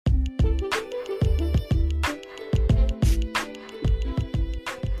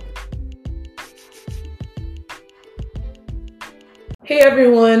Hey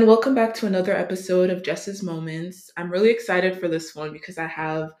everyone, welcome back to another episode of Jess's Moments. I'm really excited for this one because I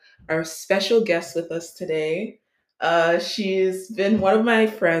have our special guest with us today. She's been one of my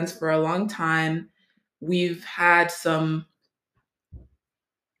friends for a long time. We've had some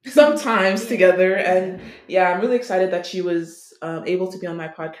times together, and yeah, I'm really excited that she was able to be on my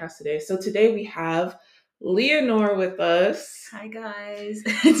podcast today. So today we have Leonore with us. Hi guys,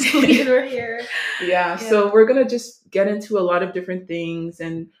 it's Lienor here. Yeah, so we're gonna just get into a lot of different things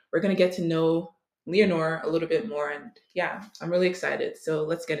and we're gonna get to know Leonore a little bit more. And yeah, I'm really excited. So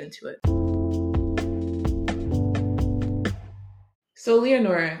let's get into it. So,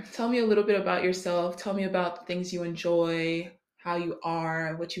 Leonore, tell me a little bit about yourself. Tell me about the things you enjoy, how you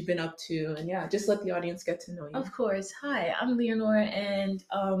are, what you've been up to, and yeah, just let the audience get to know you. Of course. Hi, I'm Leonor, and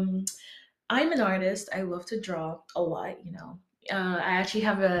I'm an artist. I love to draw a lot. I actually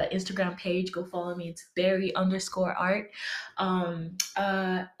have an Instagram page. Go follow me. It's berry_art.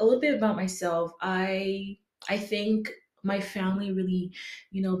 A little bit about myself. I think my family really,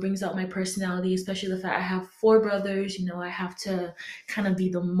 brings out my personality, especially the fact I have four brothers. I have to kind of be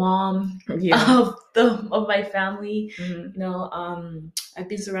the mom Yeah. of my family. Mhm. I've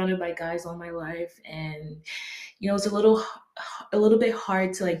been surrounded by guys all my life, and it's a little bit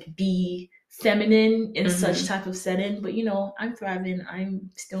hard to like be feminine in such type of setting, but I'm thriving. I'm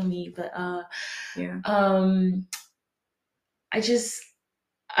still me, but Yeah.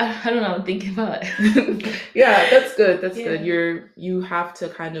 I don't know, I'm thinking about Yeah, that's good. That's Yeah. good. You have to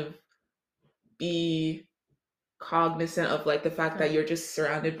kind of be cognizant of like the fact that Right. you're just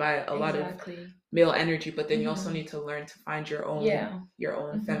surrounded by a lot of Exactly. male energy, but then you also Mhm. need to learn to find your own Yeah.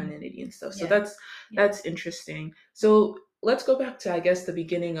 Mhm. femininity and stuff. So Yeah. that's interesting. So let's go back to I guess the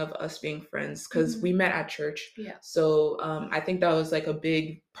beginning of us being friends because Mhm. we met at church. Yeah. So I think that was like a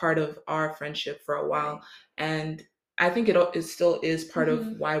big part of our friendship for a while, Right. and I think it still is part of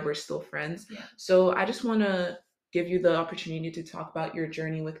Mhm. why we're still friends. Yeah. So I just want to give you the opportunity to talk about your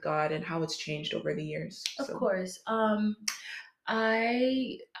journey with God and how it's changed over the years. Of So course.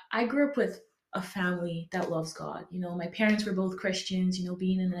 I grew up with a family that loves God. My parents were both Christians.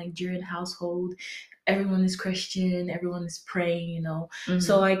 Being in a Nigerian household, everyone is Christian, everyone is praying.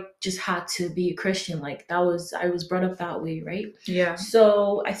 So I just had to be a Christian. Like I was brought up that way, right? yeah.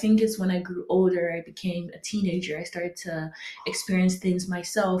 So I think it's when I grew older, I became a teenager. I started to experience things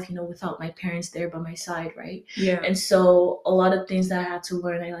myself, without my parents there by my side, right? Yeah. And so a lot of things that I had to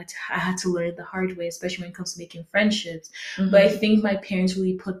learn, I had to learn the hard way, especially when it comes to making friendships. But I think my parents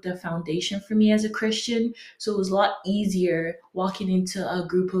really put the foundation for me as a Christian. So it was a lot easier walking into a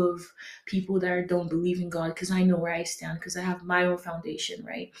group of people that don't believe in God because I know where I stand because I have my own foundation,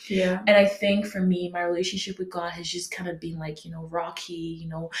 right? Yeah. And I think for me, my relationship with God has just kind of been like, rocky,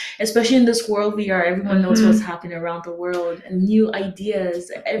 especially in this world we are, everyone knows what's happening around the world and new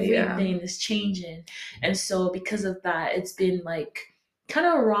ideas, everything is changing. And so because of that, it's been like kind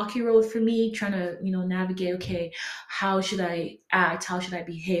of a rocky road for me trying to, navigate, okay, how should I act? How should I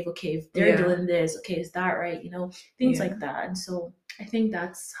behave? Okay, if they're doing this, okay, is that right? Things like that. And so I think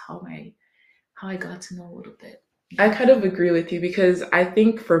that's how I got to know a little bit. I kind of agree with you because I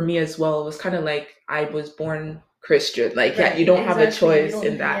think for me as well, it was kind of like I was born Christian. Like, yeah, you don't have a choice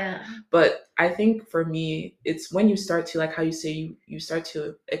in that. Yeah. But I think for me, it's when you start to, like how you say, you start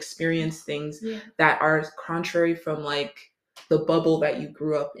to experience things Yeah. that are contrary from like the bubble that you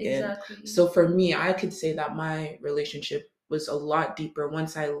grew up in. Exactly. So for me, I could say that my relationship was a lot deeper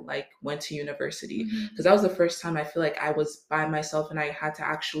once I like went to university because that was the first time I feel like I was by myself and I had to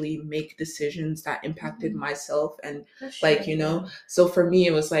actually make decisions that impacted myself and That's like true, yeah. so for me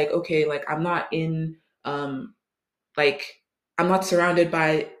it was like okay, like I'm not in like I'm not surrounded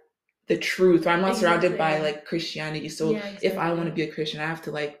by the truth, or I'm not surrounded by Exactly. like Christianity. So Yeah, if I want to exactly. be a Christian, I have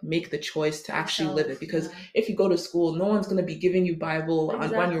to like make the choice to actually live it Yourself, because yeah. if you go to school, no one's going to be giving you Bible when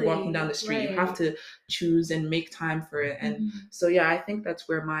you're walking Exactly, down the street. You have right. to choose and make time for it. And so yeah, I think that's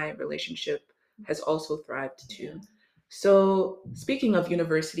where my relationship has also thrived too. Yeah. So speaking of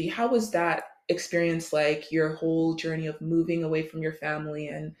university, how was that experience, like your whole journey of moving away from your family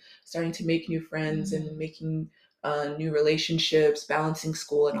and starting to make new friends and making new relationships, balancing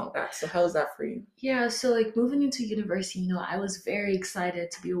school and all that? So how was that for you? Yeah, so like moving into university, I was very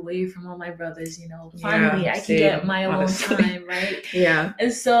excited to be away from all my brothers, finally Yeah, I can get same, my alone honestly. time, right? Yeah.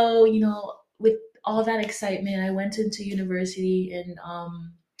 And so, with all that excitement, I went into university and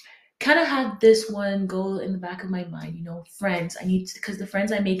kind of had this one goal in the back of my mind, friends. I need to, because the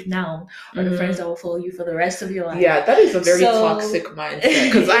friends I make now are the friends that will follow you for the rest of your life. Yeah, that is a very So toxic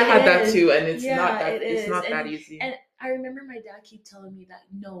mindset because I had that is. too, and it's not Yeah, that it it's is. not that easy. And I remember my dad keep telling me that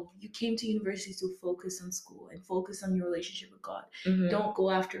no, you came to university to focus on school and focus on your relationship with God. Mm-hmm. Don't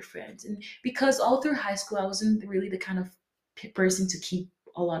go after friends. And because all through high school, I wasn't really the kind of person to keep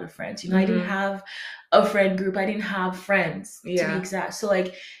a lot of friends. I didn't Mm-hmm. have a friend group. I didn't have friends to be Yeah. exact. So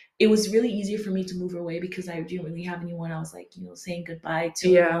like it was really easy for me to move away because I didn't really have anyone I was like, saying goodbye to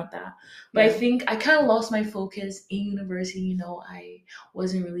and all Yeah. of that. But I Yeah. think I kind of lost my focus in university. I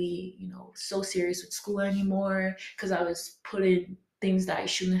wasn't really, so serious with school anymore because I was putting things that I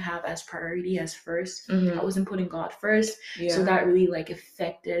shouldn't have as priority as first. I Mm-hmm. wasn't putting God first. So Yeah. that really like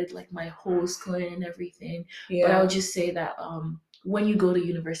affected like my whole schooling and everything. But I would Yeah. just say that when you go to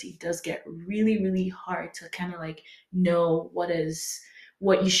university, it does get really, really hard to kind of like know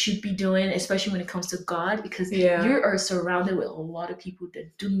what you should be doing, especially when it comes to God, because you Yeah. are surrounded with a lot of people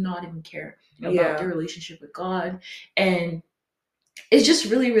that do not even care about their Yeah. relationship with God. And it's just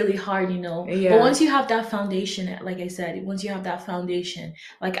really, really hard. But Yeah. once you have that foundation, like I said, once you have that foundation,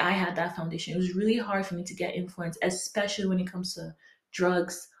 like I had that foundation, it was really hard for me to get influenced, especially when it comes to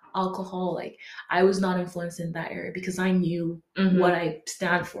drugs, alcohol. Like I was not influenced in that area because I knew what Mm-hmm. I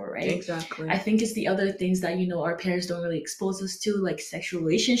stand for, right? I Exactly. think it's the other things that, our parents don't really expose us to, like sexual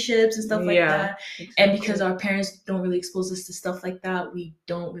relationships and stuff like Yeah. that. And because Exactly. our parents don't really expose us to stuff like that, we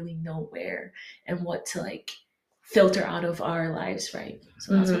don't really know where and what to like filter out of our lives, right?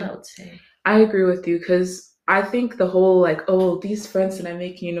 So that's what Mm-hmm. I would say. I agree with you because I think the whole like, oh, these friends that I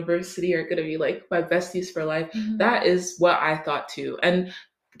make in university are gonna be like my besties for life. That Mm-hmm. is what I thought too. And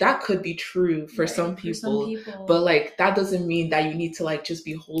that could be true for some Right. For some people, but people. like that doesn't mean that you need to like just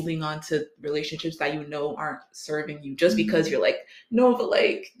be holding on to relationships that you know aren't serving you just because Mm-hmm. you're like, no, but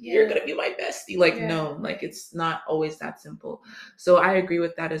like you're Yeah. gonna be my bestie. Like, Yeah. no, like Right. it's not always that simple. Yeah. So I agree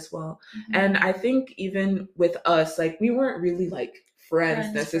with that as well. And Mm-hmm. I think even with us, like we weren't really like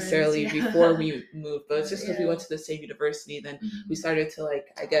friends Friends. necessarily before Yeah. we moved, but it's just because we Yeah. went to the same university, then we Mm-hmm. started to like,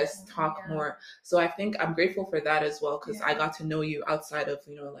 I Talk guess, more. talk Yeah. more. So I think I'm grateful for that as well because I Yeah. got to know you outside of,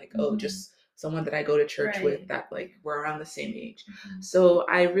 like, oh, Mm-hmm. just someone that I go to church with Right. that like we're around the same age. Mm-hmm. So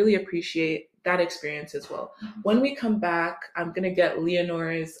I really appreciate that experience as well. Mm-hmm. When we come back, I'm gonna get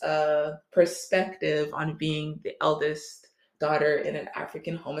Leonor's perspective on being the eldest daughter in an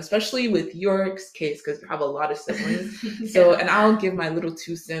African home, especially with your case, because you have a lot of siblings. So, Yeah. and I'll give my little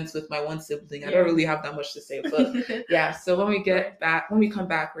 2 cents with my one sibling. I don't Yeah. really have that much to say, but yeah. So Right. when we come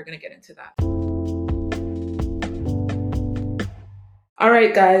back, we're gonna get into that. All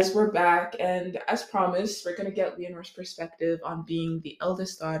right, guys, we're back, and as promised, we're gonna get Leonor's perspective on being the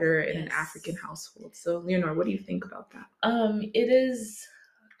eldest daughter in an African Yes. household. So, Leonor, what do you think about that? It is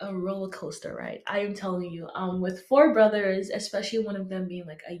a roller coaster ride. I am telling you. With four brothers, especially one of them being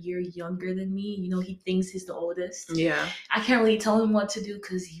like a year younger than me, he thinks he's the oldest. Yeah, I can't really tell him what to do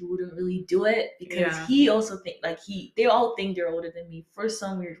because he wouldn't really do it because yeah, he also think like they all think they're older than me for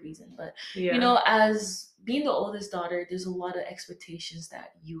some weird reason. But yeah, as being the oldest daughter, there's a lot of expectations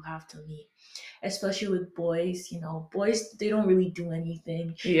that you have to meet, especially with boys. Boys, they don't really do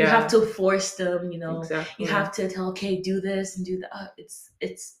anything. You have yeah, to force them. You have exactly. to tell, okay, do this and do that.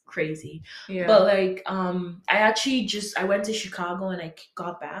 It's crazy. But Yeah, like, I went to Chicago and I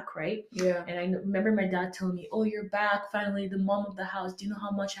got back, right? yeah, And I remember my dad telling me, "Oh, you're back finally, the mom of the house. Do you know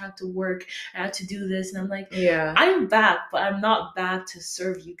how much I have to work? I have to do this." And I'm like, yeah, I'm back, but I'm not back to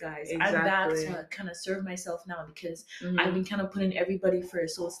serve you guys. I'm back exactly. to kind of serve myself now because I've Hmm. been kind of putting everybody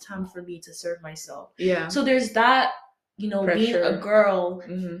first. So it's time for me to serve myself. Yeah, So there's that, being a pressure. girl,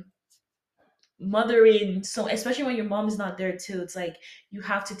 Hmm. mothering. So especially when your mom is not there too, it's like you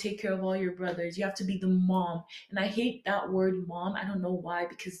have to take care of all your brothers. You have to be the mom. And I hate that word mom. I don't know why,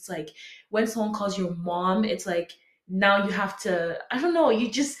 because it's like when someone calls you mom, it's like now you have to, I don't know, you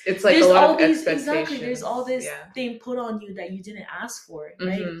just, It's like a there's lot all of these, exactly, there's all expectations. this Yeah. thing put on you that you didn't ask for,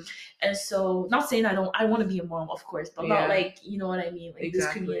 right? Hmm. And so, not saying I want to be a mom, of course, but not Yeah, like, you know what I mean, like this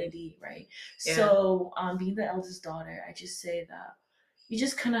exactly. community, right? Yeah. So being the eldest daughter, I just say that you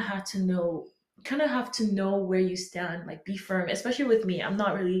just kind of have to know where you stand, like be firm, especially with me. I'm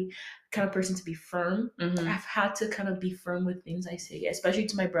not really kind of person to be firm, but Hmm. I've had to kind of be firm with things I say, especially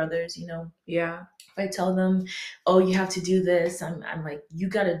to my brothers. Yeah. If I tell them, oh, you have to do this, I'm like, you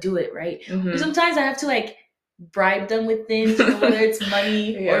gotta do it, right? Or Hmm. sometimes I have to like bribe them with things, whether it's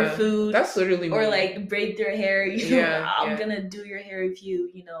money or Yeah. food That's literally or me. like braid their hair. Yeah. I'm Yeah. gonna do your hair if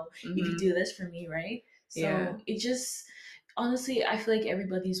you Hmm. do this for me, right? Yeah. So it just, honestly, I feel like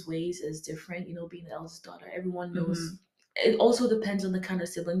everybody's ways is different. Being the eldest daughter, everyone knows. Hmm. It also depends on the kind of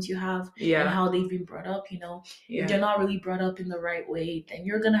siblings you have and Yeah. how they've been brought up. If they're Yeah. not really brought up in the right way, then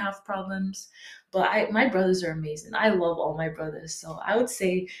you're gonna have problems. But my brothers are amazing. I love all my brothers, so I would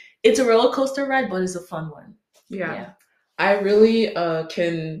say it's a roller coaster ride, but it's a fun one. Yeah. Yeah. I really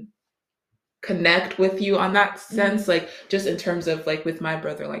can connect with you on that sense, Mhm. like just in terms of like with my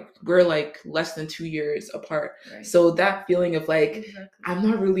brother, like we're like less than 2 years apart, Right. so that feeling of like Exactly. I'm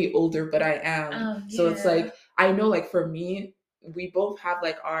not really older but I am, so it's Yeah. like I know like for me we both have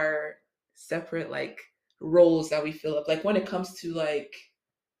like our separate like roles that we fill up, like when it comes to like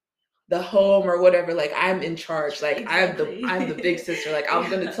the home or whatever, like I'm in charge, like I'm the big Exactly. sister, like I'm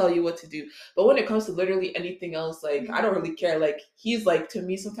gonna Yeah. tell you what to do. But when it comes to literally anything else, like I don't Mhm. really care, like he's like, to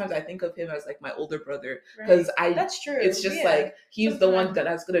me sometimes I think of him as like my older brother, because Right. I That's true. it's just Yeah. like he's the one Sometimes.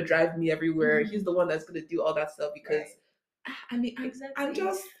 that's gonna drive me everywhere, he's Mhm. the one that's gonna do all that stuff, because Right. I mean, I'm Exactly.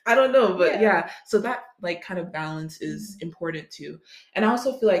 just, I don't know, but Yeah. yeah. So that like kind of balance is Mhm. important too. And I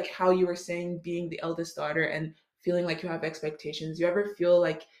also feel like how you were saying being the eldest daughter and feeling like you have expectations. You ever feel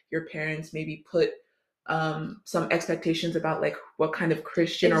like your parents maybe put some expectations about like what kind of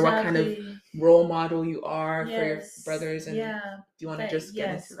Christian or what kind of Exactly. role model you are for your Yes. brothers? And Yeah. do you want to That just get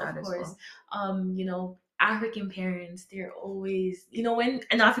into yes, of that as course. well? African parents, they're always, when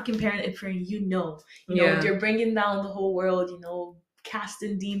an African parent is praying, Yeah, they're bringing down the whole world,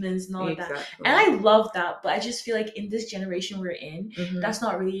 casting demons and all of that. And exactly. I love that, but I just feel like in this generation we're in, Mm-hmm. that's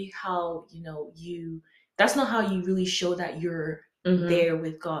not really how, that's not how you really show that you're Mm-hmm. there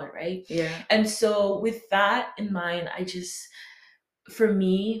with God, right? Yeah. And so with that in mind, for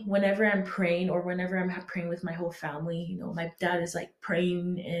me, whenever I'm praying or whenever I'm praying with my whole family, my dad is like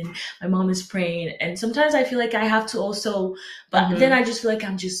praying and my mom is praying. And sometimes I feel like I have to also, but then Mm-hmm. I just feel like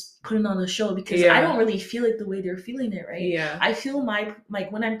I'm just putting on a show because I don't Yeah. really feel it the way they're feeling it, right? Yeah. I feel like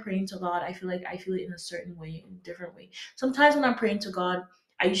when I'm praying to God, I feel like I feel it in a certain way, in a different way. Sometimes when I'm praying to God,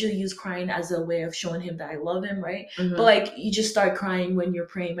 I usually use crying as a way of showing him that I love him, right? But Mm-hmm. like you just start crying when you're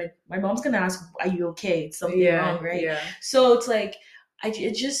praying. My mom's gonna ask, "Are you okay? It's something Yeah. wrong, right?" Yeah. So it's like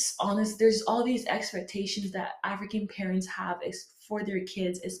it just honest. There's all these expectations that African parents have for their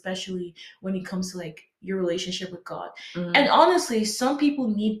kids, especially when it comes to like your relationship with God. And Mm-hmm. honestly, some people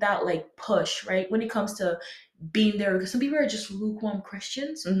need that like push, right? When it comes to being there, because some people are just lukewarm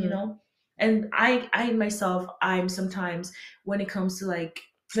Christians. Mm-hmm. And I myself, I'm sometimes when it comes to like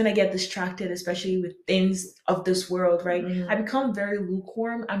when I get distracted, especially with things of this world, right? I Mm-hmm. become very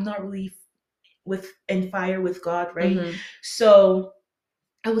lukewarm. I'm not really with in fire with God, right? Mm-hmm. So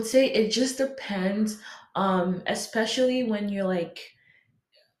I would say it just depends, especially when you're like,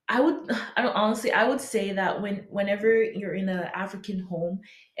 I don't honestly, I would say that whenever you're in an African home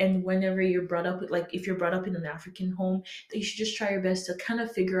and whenever you're brought up with, like, if you're brought up in an African home, that you should just try your best to kind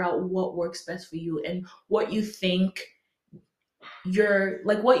of figure out what works best for you and what you think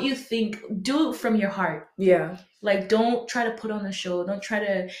what you think, do it from your heart. Yeah. Like, don't try to put on a show. Don't try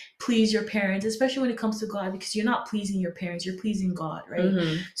to please your parents, especially when it comes to God, because you're not pleasing your parents. You're pleasing God, right?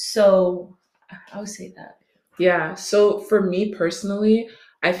 Mm-hmm. So, I would say that. Yeah. So for me personally,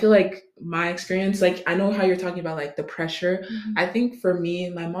 I feel like my experience, like I know how you're talking about like the pressure. Mhm. I think for me,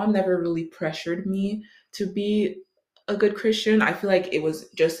 my mom never really pressured me to be a good Christian. I feel like it was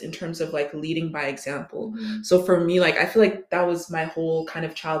just in terms of like leading by example. Mhm. So for me, like I feel like that was my whole kind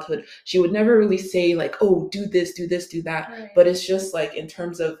of childhood. She would never really say like, "Oh, do this, do this, do that." Right. But it's just like in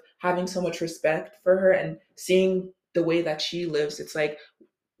terms of having so much respect for her and seeing the way that she lives, it's like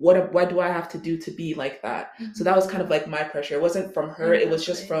what do I have to do to be like that? So that Mhm. was kind of like my pressure. It wasn't from her. It was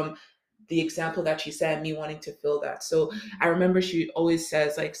just Exactly. from the example that she set, me wanting to feel that. So I Mhm. remember she always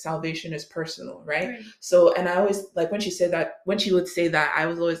says like salvation is personal, right? Right. So and I always like when she said that, when she would say that, I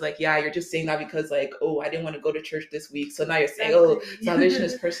was always like, yeah, you're just saying that because like, oh, I didn't want to go to church this week. So now you're saying, oh, Exactly. salvation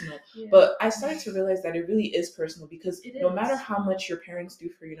is personal. Yeah. But I started to realize that it really is personal, because It no matter is. how much your parents do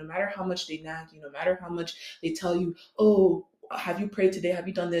for you, no matter how much they nag you, no matter how much they tell you, oh, have you prayed today? Have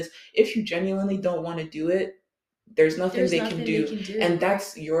you done this? If you genuinely don't want to do it, there's nothing There's they can nothing they do, can and do, right?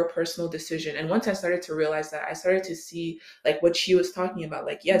 that's your personal decision. And once I started to realize that, I started to see like what she was talking about,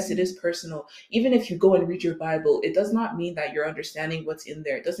 like yes, it is Mhm. personal. Even if you go and read your Bible, it does not mean that you're understanding what's in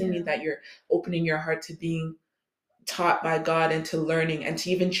there. It doesn't mean Yeah. that you're opening your heart to being taught by God and to learning and to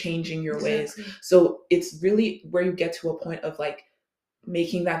even changing your ways. Exactly. So it's really where you get to a point of like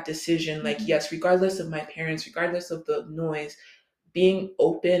making that decision, like Mhm. yes, regardless of my parents, regardless of the noise, being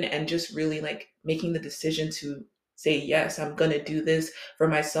open and just really like making the decision to say yes, I'm going to do this for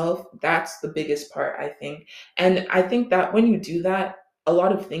myself. That's the biggest part, I think. And I think that when you do that, a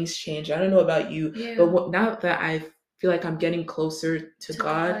lot of things change. I don't know about you, but Yeah. now that I've feel like I'm getting closer to To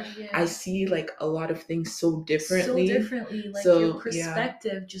God, God, I yeah. see like a lot of things so So differently. differently, like your So yeah.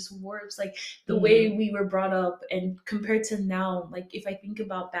 perspective just warps, like the way Mm-hmm. we were brought up and compared to now. Like if I think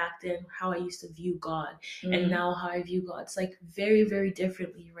about back then how I used to view God and Mm-hmm. now how I view God, it's like very, very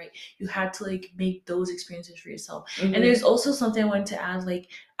differently, right? You had to like make those experiences for yourself. And Mm-hmm. there's also something I wanted to add. Like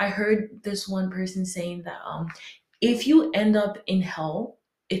I heard this one person saying that if you end up in hell,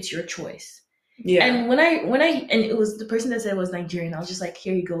 it's your choice. Yeah. And when I and it was the person that said it was Nigerian, I was just like,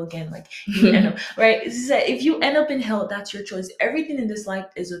 here you go again. Like you would end up right. It said, if you end up in hell, that's your choice. Everything in this life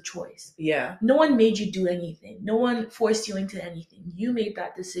is a choice. Yeah. No one made you do anything. No one forced you into anything. You made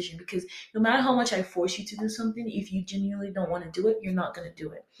that decision because no matter how much I force you to do something, if you genuinely don't want to do it, you're not gonna do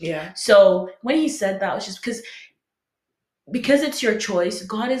it. Yeah. So when he said that, it was just because it's your choice.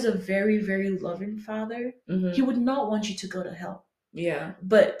 God is a very, very loving father. He Mm-hmm. would not want you to go to hell. Yeah.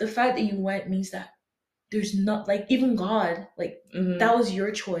 But the fact that you went means that there's not like even God, like Mm-hmm. that was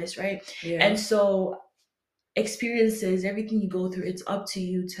your choice, right? Yeah. And so experiences, everything you go through, it's up to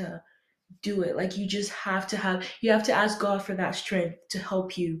you to do it. Like you have to ask God for that strength to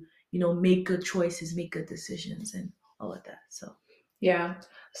help you, make good choices, make good decisions and all of that. So Yeah.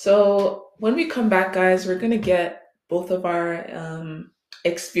 So when we come back, guys, we're gonna get both of our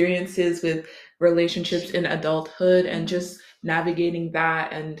experiences with relationships in adulthood and mhm. just navigating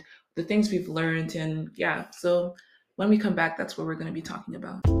that and the things we've learned. And yeah, so when we come back, that's what we're gonna be talking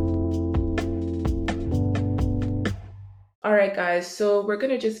about. All right, guys. So we're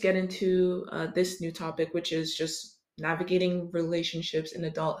gonna just get into this new topic, which is just navigating relationships in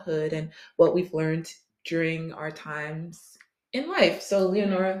adulthood and what we've learned during our times in life. So, Yeah,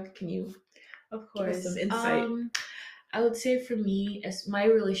 Leonora, can you of give us some course. insight? I would say for me, as my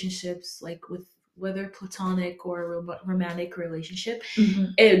relationships, like with whether platonic or romantic relationship, Hmm.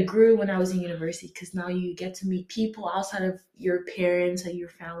 it grew when I was in university because now you get to meet people outside of your parents and your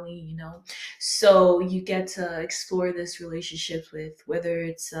family. So you get to explore this relationships with whether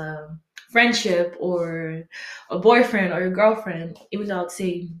it's friendship or a boyfriend or a girlfriend. Even though I'd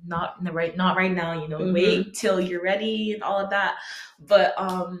say not right now. Hmm. Wait till you're ready and all of that. But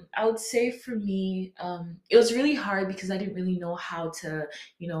I would say for me, it was really hard because I didn't really know how to,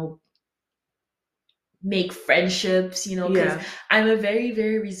 you know, make friendships, because Yeah. I'm a very,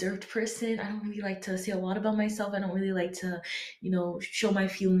 very reserved person. I don't really like to say a lot about myself. I don't really like to, show my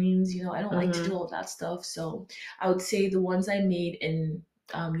feelings. I don't like to do Hmm. all that stuff. So I would say the ones I made in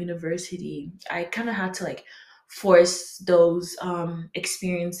university, I kind of had to like force those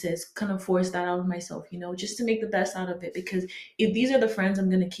experiences, kind of force that out of myself, just to make the best out of it. Because if these are the friends I'm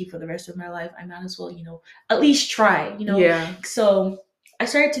going to keep for the rest of my life, I might as well, at least try. Yeah. So I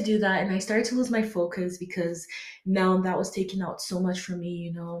started to do that and I started to lose my focus because now that was taking out so much from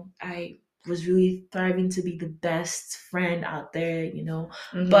me. I was really thriving to be the best friend out there.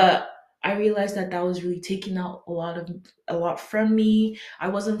 Hmm. But I realized that that was really taking out a lot from me. I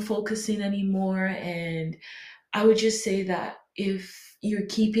wasn't focusing anymore, and I would just say that if you're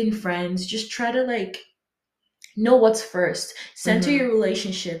keeping friends, just try to like know what's first. Center Hmm. your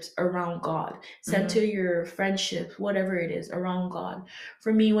relationships around God. Center Hmm. your friendships, whatever it is, around God.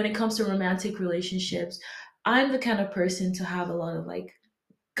 For me, when it comes to romantic relationships, I'm the kind of person to have a lot of like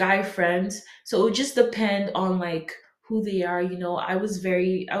guy friends. So it would just depend on like who they are. I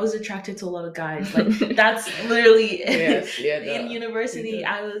was attracted to a lot of guys. Like that's literally Yes. Yeah. in No. Me university, too.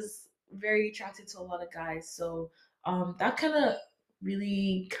 I was very attracted to a lot of guys. So that kind of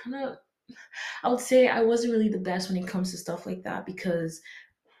really kind of I would say I wasn't really the best when it comes to stuff like that because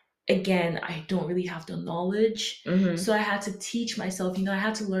again, I don't really have the knowledge. Hmm. So I had to teach myself, I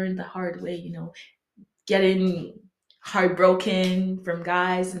had to learn the hard way, getting heartbroken from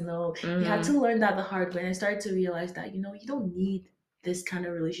guys, you had to Hmm. learn that the hard way. And I started to realize that, you don't need this kind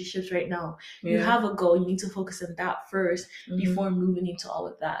of relationships right now. You Yeah. have a goal, you need to focus on that first Hmm. before moving into all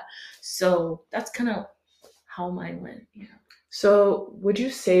of that. So that's kind of how mine went. Yeah. So, would you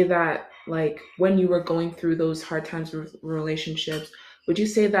say that, like, when you were going through those hard times with relationships, would you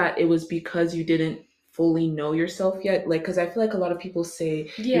say that it was because you didn't fully know yourself yet? Like, because I feel like a lot of people say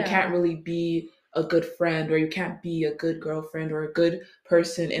you Yeah. can't really be a good friend or you can't be a good girlfriend or a good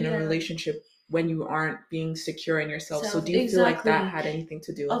person in a Yeah. relationship when you aren't being secure in yourself. So, Self, do you feel like that exactly. had anything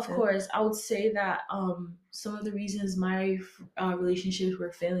to do with Of it? course, I would say that some of the reasons my relationships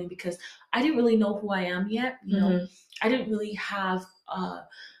were failing because I didn't really know who I am yet. Mm-hmm. I didn't really have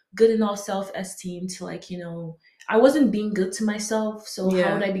good enough self esteem to like I wasn't being good to myself. So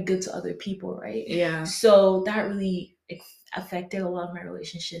how would Yeah. I be good to other people, right? Yeah. So that really affected a lot of my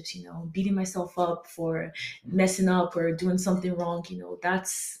relationships. Beating myself up for messing up or doing something wrong.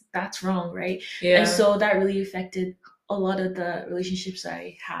 That's wrong, right? And Yeah. so that really affected a lot of the relationships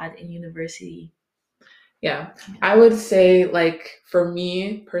I had in university. Yeah. Yeah. I would say, like, for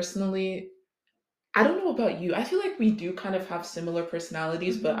me personally, I don't know about you. I feel like we do kind of have similar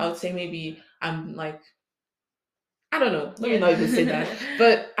personalities, but I Hmm. would say maybe I'm like, I don't know. Let me Yeah. not even say that.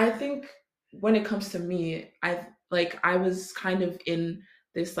 But I think when it comes to me, I was kind of in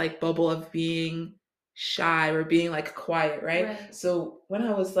this like bubble of being shy or being like quiet, right? Right. So when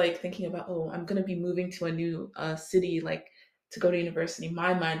I was like thinking about, oh, I'm gonna be moving to a new city, like to go to university,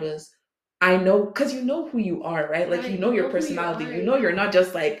 my mind was, I know, because you know who you are, right? Like you Right. know You your know who you personality. are. You know you're Yeah. not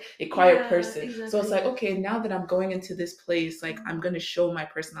just like a quiet Yeah. person. So it's like, Exactly. okay, now that I'm going into this place, like I'm Mhm. gonna show my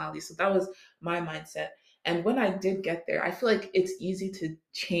personality. So that was my mindset. And when I did get there, I feel like it's easy to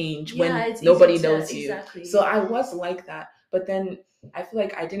change Yeah. when It's easy nobody to knows you. So exactly I was like that. But then I feel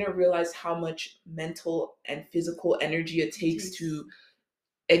like I didn't realize how much mental and physical energy it takes takes to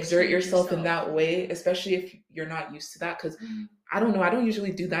exert change yourself in yourself. that Yeah. way, especially if you're not used to that. Because Mhm. I don't know, I don't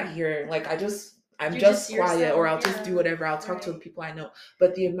usually do that here. Like I'm You're just just quiet, or yourself. I'll just do Yeah. whatever. I'll talk to the Right. people I know.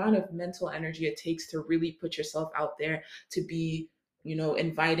 But the amount of mental energy it takes to really put yourself out there, to be,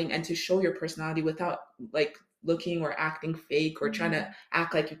 inviting and to show your personality without like looking or acting fake or trying to Mhm.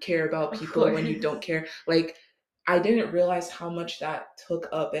 act like you care about Of people when you course. don't care. Like I didn't realize how much that took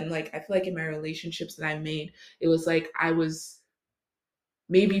up. And like I feel like in my relationships that I made, it was like I was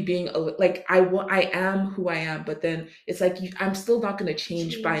maybe being like I am who I am, but then it's like I'm still not going to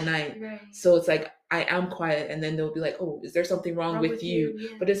change by Change. night. Right. So it's like I am quiet, and then they'll be like, "Oh, is there something wrong Wrong with with you?" you?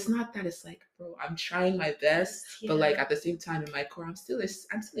 Yeah. But it's not that. It's like, bro, I'm trying my best, Best. but like Yeah. at the same time, in my core, I'm still a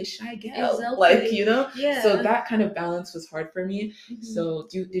shy gal, like Exactly. So Yeah. that kind of balance was hard for me. Hmm. So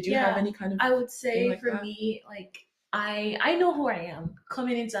did you have Yeah. any kind of I would thing say like for that? me, like I know who I am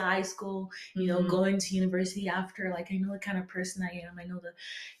coming into high school, Mm-hmm. going to university after, like I know the kind of person I am. I know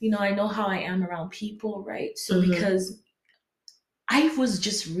I know how I am around people, right? So Mm-hmm. because I was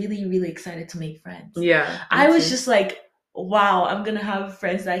just really, really excited to make friends. Yeah, me I was too. just like, wow, I'm gonna have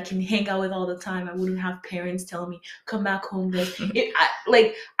friends that I can hang out with all the time. I wouldn't have parents telling me, come back home this.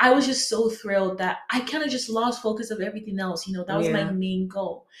 I was just so thrilled that I kind of just lost focus of everything else. That was my Yeah, main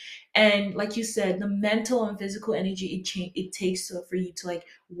goal. And like you said, the mental and physical energy it takes for you to like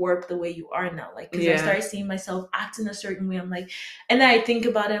work the way you are now. Like, because I yeah, started seeing myself act in a certain way. I'm like, and then I think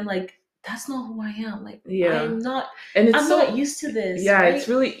about it, I'm like, that's not who I am. Like, yeah. And it's I'm not so, used to this, yeah, it's right?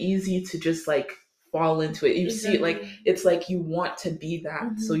 really easy to just like fall into it. You see it like Exactly. it's like you want to be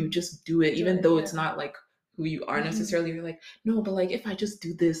that, so you Hmm. just do it, Do even it, though it's yeah. not like who you are Hmm. necessarily. You're like, no, but like if I just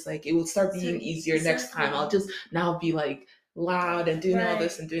do this, like it will start So being easier next time. I'll exactly. just now be like loud and doing all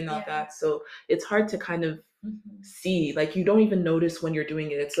this Right. and doing all Yeah. that. So it's hard to kind of Hmm. see. Like you don't even notice when you're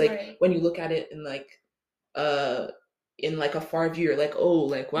doing it. It's like Right. when you look at it uh in like a far view, you're like, oh,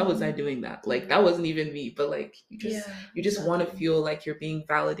 like why was I Hmm. doing that? Like that Yeah. wasn't even me. But like Yeah. you just want to Exactly. feel like you're being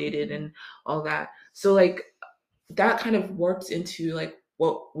validated Hmm. and all that. So like that kind of warps into like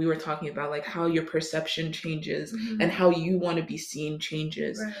what we were talking about, like how your perception changes Hmm. and how you want to be seen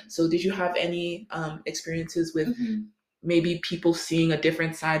changes. Right. So did you have any experiences with Hmm. maybe people seeing a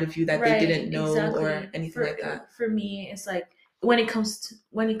different side of you that they Right. didn't know or Exactly. anything For like that? for me, it's like when it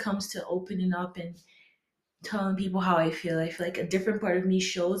comes to opening up and telling people how I feel like a different part of me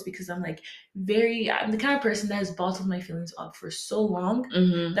shows because I'm the kind of person that has bottled my feelings up for so long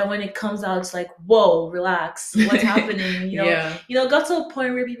Mm-hmm. that when it comes out, it's like, whoa, relax, what's happening? Yeah. It got to a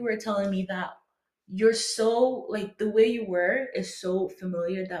point where people were telling me that you're so like the way you were is so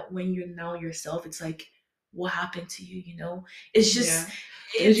familiar that when you're now yourself, it's like, what happened to you? It's just Yeah.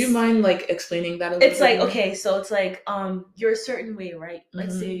 Did you it's mind like explaining that a little it's bit like, more? okay, so it's like you're a certain way, right?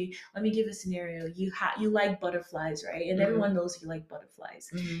 Let's Mm-hmm. say, let me give a scenario. You like butterflies, right? And Mm-hmm. everyone knows you like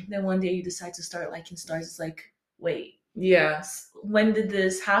butterflies. Mm-hmm. And then one day you decide to start liking stars. It's like, wait, Yeah. when did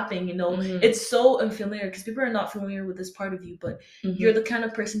this happen? Mm-hmm. It's so unfamiliar because people are not familiar with this part of you, but you're Mm-hmm. the kind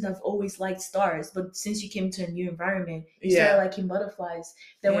of person that's always liked stars. But since you came to a new environment, you started Yeah. liking butterflies.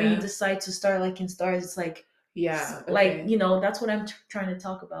 Then when you Yeah. decide to start liking stars, it's like, Yeah. Okay. that's what I'm trying to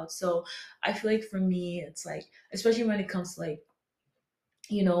talk about. So I feel like for me, it's like, especially when it comes to like,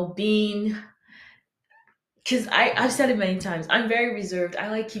 being, because I've said it many times, I'm very reserved. I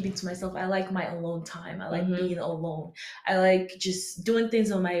like keeping to myself. I like my alone time. I like Mm-hmm. being alone. I like just doing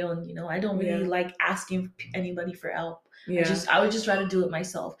things on my own. I don't really Yeah. like asking anybody for help. Yeah. I would just rather do it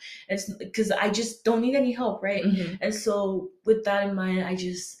myself. It's because I just don't need any help, right? Mm-hmm. And so with that in mind, I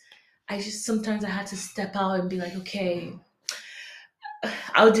just sometimes I had to step out and be like, okay,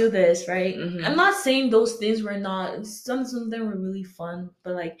 I'll do this, right? I'm Mm-hmm. not saying those things were not, some of them were really fun,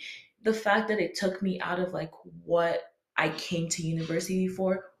 but like the fact that it took me out of like what I came to university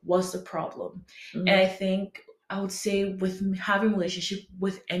for was the problem. And I Mm-hmm. think I would say with having a relationship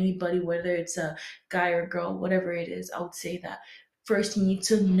with anybody, whether it's a guy or girl, whatever it is, I would say that first you need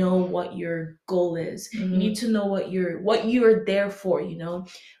to know what your goal is. You need Mm-hmm. to know what you're there for, you know.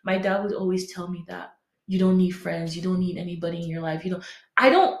 My dad would always tell me that you don't need friends, you don't need anybody in your life. You don't I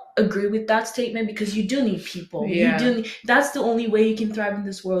don't agree with that statement because you do need people. You Yeah. do need, that's the only way you can thrive in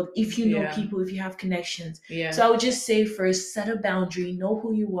this world, if you know Yeah. people, if you have connections. Yeah. So I would just say first set a boundary, know who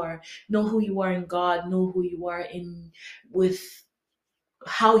you are in God, know who you are in with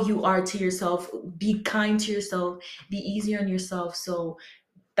how you are to yourself, be kind to yourself, be easy on yourself. So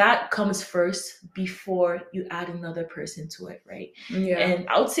that comes first before you add another person to it, right? Yeah. And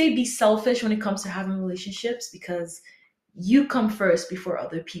I would say be selfish when it comes to having relationships, because you come first before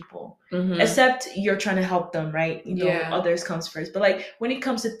other people. Mm-hmm. Except you're trying to help them, right? You know, Yeah. others comes first. But like when it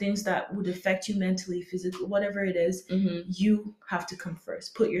comes to things that would affect you mentally, physically, whatever it is, Mm-hmm. you have to come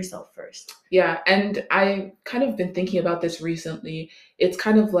first. Put yourself first. Yeah. And I kind of been thinking about this recently. It's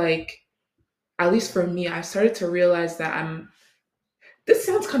kind of like, at least for me, I started to realize that this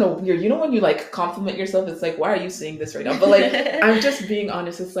sounds kind of weird. You know, when you like compliment yourself, it's like, why are you saying this right now? But like, I'm just being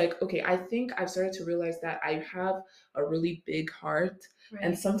honest. It's like, okay, I think I've started to realize that I have a really big heart.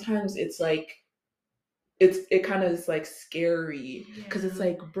 And Right. sometimes it's like, it kind of is like scary because it's Yeah.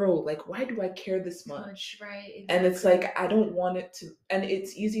 like, bro, like, why do I care this Much, much? right? And it's Exactly. like, I don't want it to, and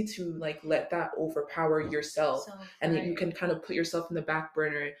it's easy to like let that overpower yourself, Self, and you right? can kind of put yourself in the back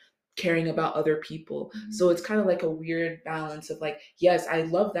burner caring about other people. Mhm. So it's kind of like a weird balance of like, yes, I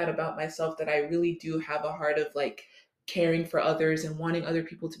love that about myself, that I really do have a heart of like caring for others and wanting other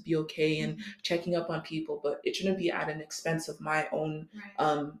people to be okay and Mhm. checking up on people, but it shouldn't be at an expense of my own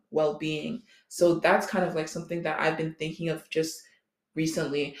Right. well-being. So that's kind of like something that I've been thinking of just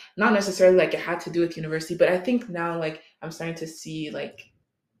recently. Not necessarily like it had to do with university, but I think now like I'm starting to see like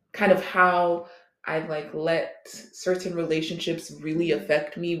kind of how I've like let certain relationships really Mhm.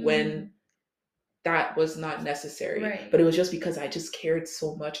 affect me Mhm. when that was not necessary. But Right. it was just because I just cared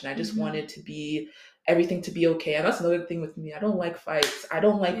so much and I just Mhm. wanted to be everything to be okay. And that's another thing with me. I don't like fights. I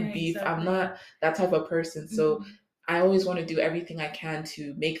don't Yeah, like beef. I'm exactly. not that type of person. So Mhm. I always want to do everything I can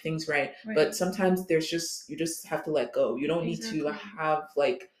to make things right. But Right. sometimes there's just you just have to let go. You don't need to Exactly. have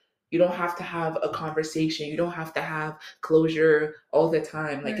like you don't have to have a conversation. You don't have to have closure all the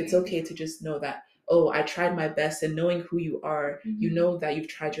time. Like it's Right. okay to just know that, oh, I tried my best, and knowing who you are, you Mhm. know that you've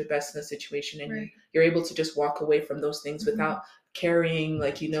tried your best in a situation, and Right. you're able to just walk away from those things Mhm. without carrying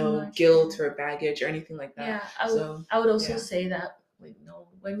like, Too much. guilt Yeah. or baggage or anything like that. Yeah, So I would also yeah. say that,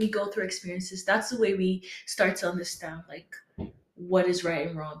 when we go through experiences, that's the way we start to understand like what is right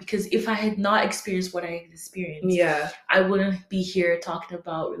and wrong. Because if I had not experienced what I had experienced, Yeah. I wouldn't be here talking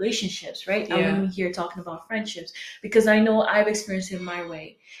about relationships, right? I wouldn't Yeah. be here talking about friendships, because I know I've experienced it my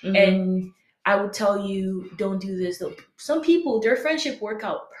way. Mm-hmm. And I would tell you, don't do this. Some people, their friendship work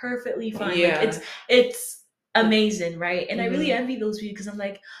out perfectly fine. Like Yeah. it's It, amazing, right? And I really mm-hmm. envy those people, because I'm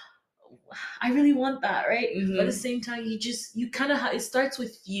like, I really want that, right? But at the Mm-hmm. same time, you kind of it starts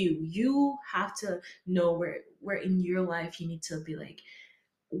with you. You have to know where in your life you need to be like,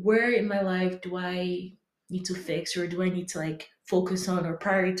 where in my life do I need to fix, or do I need to like focus on or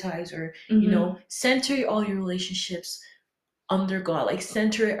prioritize, or Mm-hmm. center all your relationships under God, like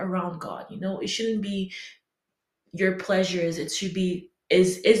center it around God. It shouldn't be your pleasures. It should be,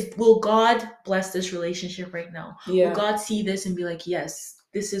 is will God bless this relationship right now? Will Yeah. God see this and be like, yes,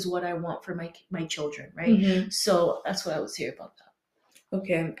 this is what I want for my children, right? Mm-hmm. So that's what I would say about that.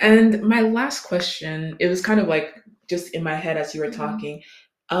 Okay. And my last question, it was kind of like just in my head as you were Mhm. talking.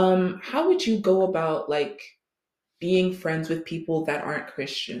 How would you go about like being friends with people that aren't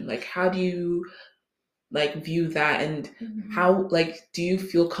Christian? Like how do you like view that, and Mhm. how like do you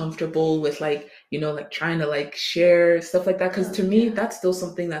feel comfortable with like like trying to like share stuff like that? Because Oh to me yeah. that's still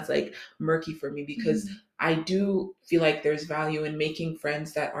something that's like murky for me, because Mhm. I do feel like there's value in making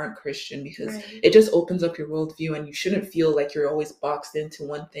friends that aren't Christian, because Right. it just opens up your worldview and you shouldn't feel like you're always boxed into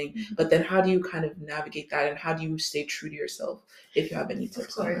one thing. But Mhm. then how do you kind of navigate that, and how do you stay true to yourself, if you have any Of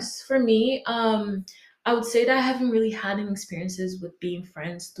tips on that? course. For me, I would say that I haven't really had any experiences with being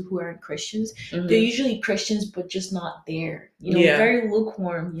friends who aren't Christians. They're Mm-hmm. usually Christians, but just not there. Yeah. Very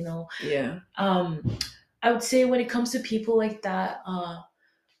lukewarm. Yeah. I would say when it comes to people like that,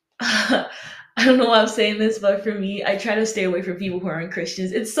 I don't know why I'm saying this, but for me, I try to stay away from people who aren't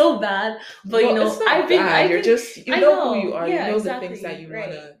Christians. It's so bad, but Well, it's not bad. I've You're been, just you I know who you know, are. You yeah, know the things that exactly, you want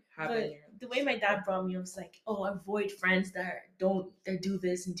right. to have in But your the way my circle. dad brought me up was like, oh, avoid friends that do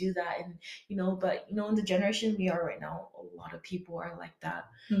this and do that, and but in the generation we are right now, a lot of people are like that.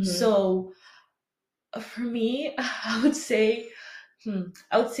 Mm-hmm. So for me, I would say,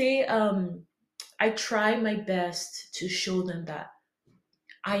 I would say, I try my best to show them that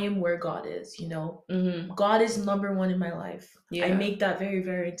I am where God is, you know. Mm-hmm. God is number one in my life. I Yeah. make that very,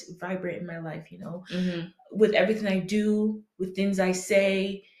 very vibrant in my life, you know, Mm-hmm. with everything I do, with things I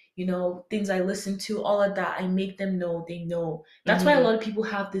say, you know, things I listen to, all of that. I make them know they know. That's why a Mm-hmm. lot of people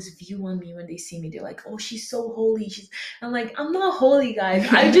have this view on me when they see me. They're like, "Oh, she's so holy." I'm like, I'm not holy, guys.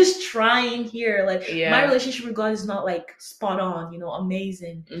 I'm just trying here. Like my Yeah. relationship with God is not like spot on, you know,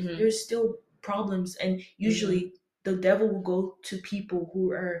 amazing. Mm-hmm. There's still problems, and Mm-hmm. usually the devil will go to people who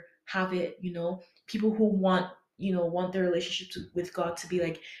are have it, you know, people who want, you know, want their relationship with God to be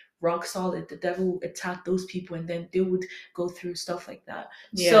like rock solid. The devil will attack those people, and then they would go through stuff like that.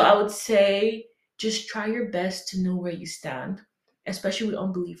 So I Yeah. would say just try your best to know where you stand, especially with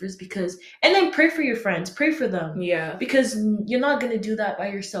unbelievers, because and then pray for your friends, pray for them, Yeah. because you're not going to do that by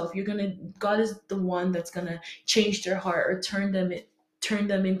yourself. You're going to, God is the one that's going to change their heart or turn them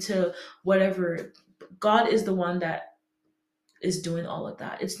into whatever. God is the one that is doing all of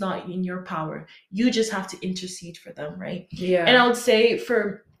that. It's not in your power. You just have to intercede for them, right? And I Yeah. would say for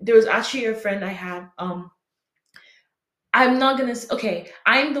there was actually a friend I had. I'm not gonna. Okay,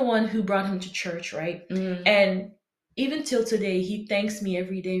 I'm the one who brought him to church, right? Mm-hmm. And even till today, he thanks me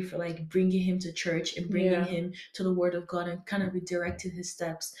every day for like bringing him to church and bringing Yeah. him to the Word of God and kind of redirected his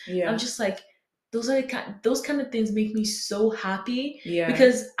steps. I'm Yeah. just like, those kind of things make me so happy Yeah.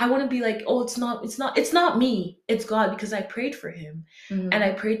 because I want to be like, oh, it's not me, it's God, because I prayed for him, and I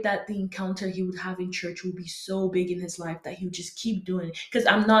Mm-hmm. prayed that the encounter he would have in church would be so big in his life that he would just keep doing it. Because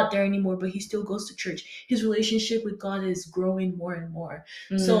I'm not there anymore, but he still goes to church. His relationship with God is growing more and more.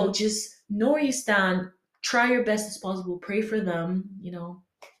 So Mm-hmm. just know where you stand, try your best as possible, pray for them, you know,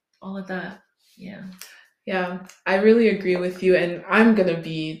 all of that. Yeah. Yeah, I really agree with you. And I'm going to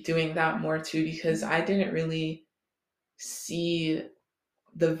be doing that more too because I didn't really see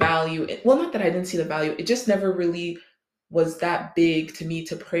the value. Well, not that I didn't see the value, it just never really was that big to me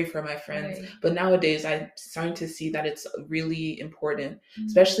to pray for my friends. Right. But nowadays, I'm starting to see that it's really important, Mm.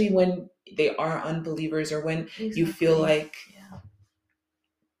 especially when they are unbelievers or when you feel Exactly. like Yeah.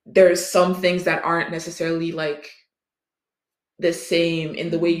 there's some things that aren't necessarily like the same in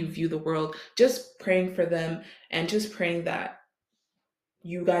the way you Mm. view the world. Just praying for them and just praying that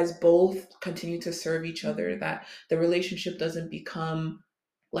you guys both continue to serve each other, Mm. that the relationship doesn't become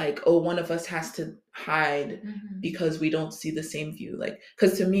like, oh, one of us has to hide Mm-hmm. because we don't see the same view. Like,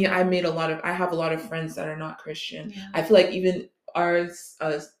 because to me, I have a lot of friends that are not Christian. Yeah. I feel like even ours,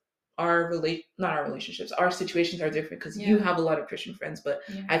 not our relationships, our situations are different because you Yeah. have a lot of Christian friends, but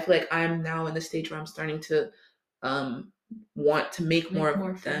Yeah. I feel like I'm now in the stage where I'm starting to um, want to make more Make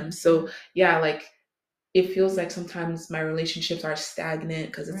more of them. friends. Yeah. So yeah, like it feels like sometimes my relationships are stagnant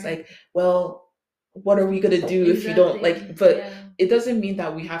because it's Right. like, well, what are we going to do if you don't like, Exactly. but Yeah. it doesn't mean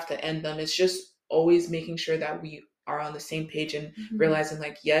that we have to end them. It's just always making sure that we are on the same page and Mm-hmm. realizing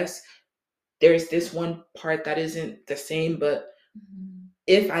like, yes, there's this one part that isn't the same, but Mm-hmm.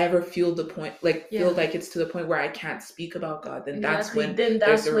 if I ever feel the point, like feel Yeah. like it's to the point where I can't speak about God, then that's Exactly. when Then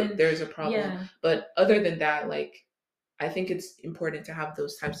that's when, there's a problem. yeah. But other than that, like I think it's important to have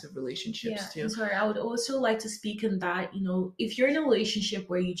those types of Yeah, relationships and too. sorry, I would also like to speak on that. You know, if you're in a relationship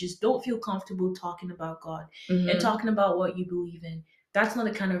where you just don't feel comfortable talking about God and Mm-hmm. talking about what you believe in, that's not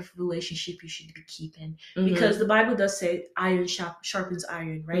the kind of relationship you should be keeping. Because Mm-hmm. the Bible does say iron sharpens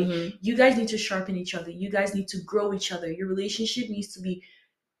iron, right? Mm-hmm. You guys need to sharpen each other. You guys need to grow each other. Your relationship needs to be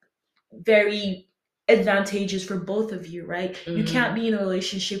very advantageous for both of you, right? You can't Mm-hmm. be in a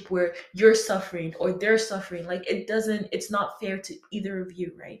relationship where you're suffering or they're suffering. Like it's not fair to either of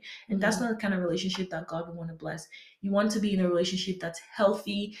you, right? And that's Mm-hmm. not the kind of relationship that God would want to bless. You want to be in a relationship that's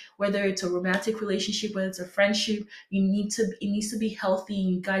healthy, whether it's a romantic relationship, whether it's a friendship, it needs to be healthy.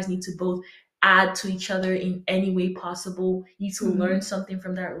 You guys need to both add to each other in any way possible. You need to learn Mm-hmm. something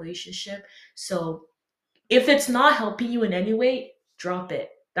from that relationship. So if it's not helping you in any way, drop it.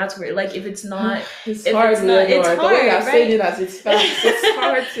 That's where, like, It's if hard, it's not, it's Leonor. The way you're hard, saying right? it as it's fast, it's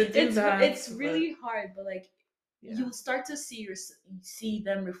hard to do that. It's But really hard, but like, yeah. you'll start to see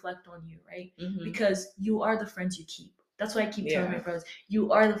them reflect on you, right? Mm-hmm. Because you are the friends you keep. That's why I keep telling my Yeah. brothers,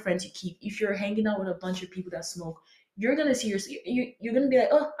 you are the friends you keep. If you're hanging out with a bunch of people that smoke, you're gonna see you're gonna be like,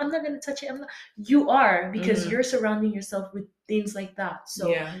 oh, I'm not gonna touch it. I'm not. You are, because Mm-hmm. you're surrounding yourself with things like that. So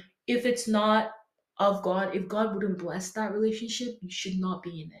Yeah. if it's not of God, if God wouldn't bless that relationship, you should not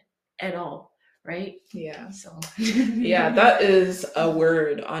be in it at all, right? Yeah. So Yeah, that is a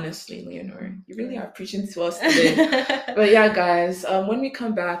word, honestly, Leonor. Mhm, You really yeah. are preaching to us today. But yeah, guys, when we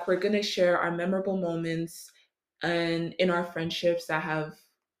come back, we're gonna share our memorable moments and in our friendships that have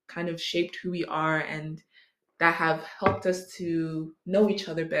kind of shaped who we are and that have helped us to know each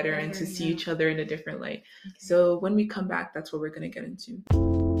other better and to see each other in a different light. Okay. So when we come back, that's what we're going to get into.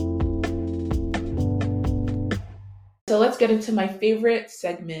 So let's get into my favorite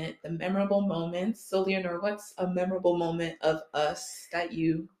segment, the memorable moments. So Lienor, what's a memorable moment of us that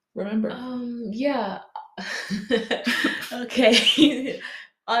you remember? Yeah. Okay.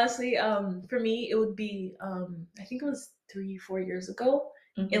 Honestly, for me, it would be I think it was 3-4 years ago.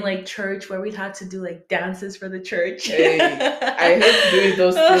 Mm-hmm. In like church where we had to do like dances for the church. Hey, I hate doing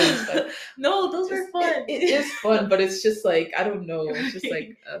those things. But no, those were fun. It is fun, but it's just like, I don't know. It's just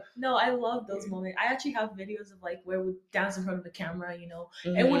like no, I love those moments. I actually have videos of like where we dance in front of the camera,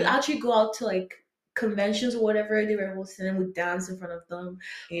 mm-hmm. and would actually go out to like conventions or whatever they were hosting and would dance in front of them.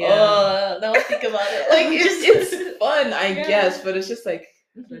 Yeah. Now I think about it. Like it's fun, I guess, but it's just like,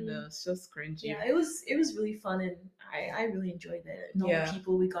 I don't know, it's just cringy. Yeah, it was really fun, and I really enjoyed it. And all the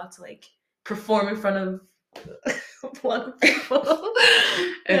people we got to like perform in front of a lot of people.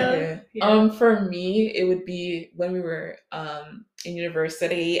 Okay. Yeah. For me, it would be when we were in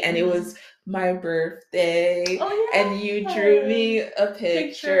university, and it was my birthday, and you drew me a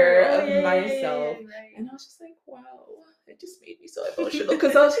picture of myself, and I was just like, wow. It just made me so emotional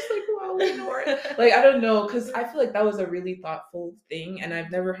because I was just like, wow, Lienor. Like, I don't know, because I feel like that was a really thoughtful thing, and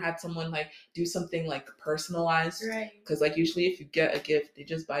I've never had someone like do something like personalized. Right. Because like usually if you get a gift, they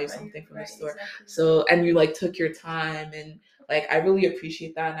just buy you something from the store. Exactly. So, and you like took your time, and like I really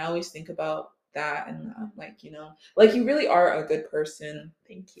appreciate that, and I always think about that, and like, like you really are a good person.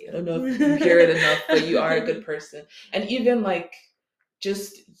 Thank you. I don't know if you hear it enough, but you are a good person, and even like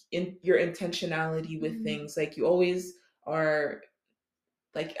just in your intentionality with things, like you always are,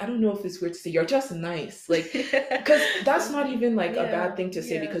 like, I don't know if it's weird to say, you're just nice, like, because that's not even like a bad thing to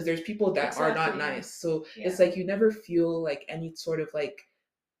say, because there's people that are not nice, so it's like you never feel like any sort of like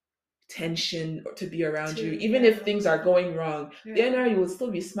tension to be around you, even if things are going wrong. Lienor will still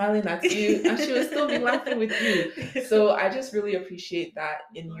be smiling at you, and she will still be laughing with you. So I just really appreciate that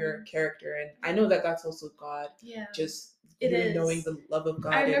in your character, and I know that that's also God. Just knowing the love of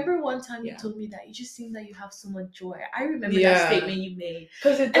God. I remember one time you told me that you just seem that you have so much joy. I remember that statement you made,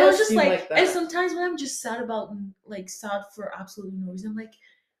 because it does just seem like that. And sometimes when I'm just sad for absolutely no reason, I'm like,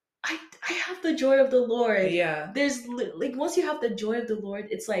 I have the joy of the Lord. Yeah. There's like, once you have the joy of the Lord,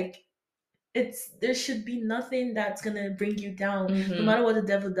 it's like, there should be nothing that's gonna bring you down. Mm-hmm. No matter what the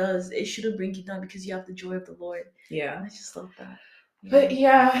devil does, it shouldn't bring you down because you have the joy of the Lord. Yeah. And I just love that. But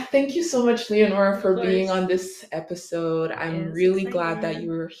thank you so much, Lienor, for being on this episode. I'm really glad that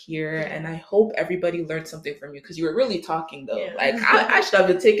you were here, and I hope everybody learned something from you, because you were really talking though. Like I should have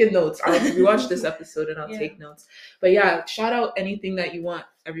been taking notes. I'll rewatch this episode and I'll take notes. But shout out anything that you want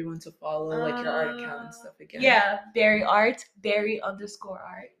everyone to follow, like your art account and stuff again. Yeah, Berry Art, Berry_art,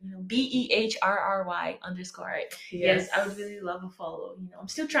 BEHRRY _art. Yes, I would really love a follow. I'm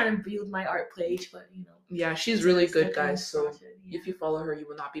still trying to build my art page, but Yeah, she's really good, guys. So if you follow her, you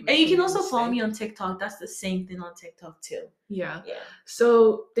will not be making And you can also follow me on TikTok. That's the same thing on TikTok too. Yeah.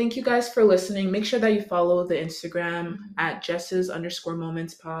 So thank you guys for listening. Make sure that you follow the Instagram at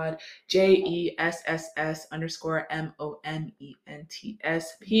Jesses_moments_pod,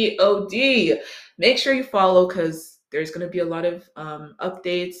 JESSS_MONENTSPOD. Make sure you follow, because there's going to be a lot of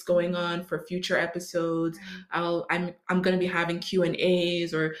updates going on for future episodes. I'm going to be having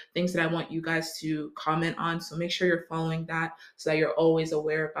Q&As or things that I want you guys to comment on. So make sure you're following that so that you're always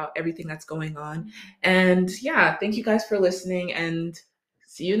aware about everything that's going on. And thank you guys for listening, and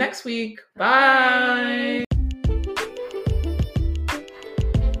see you next week. Bye.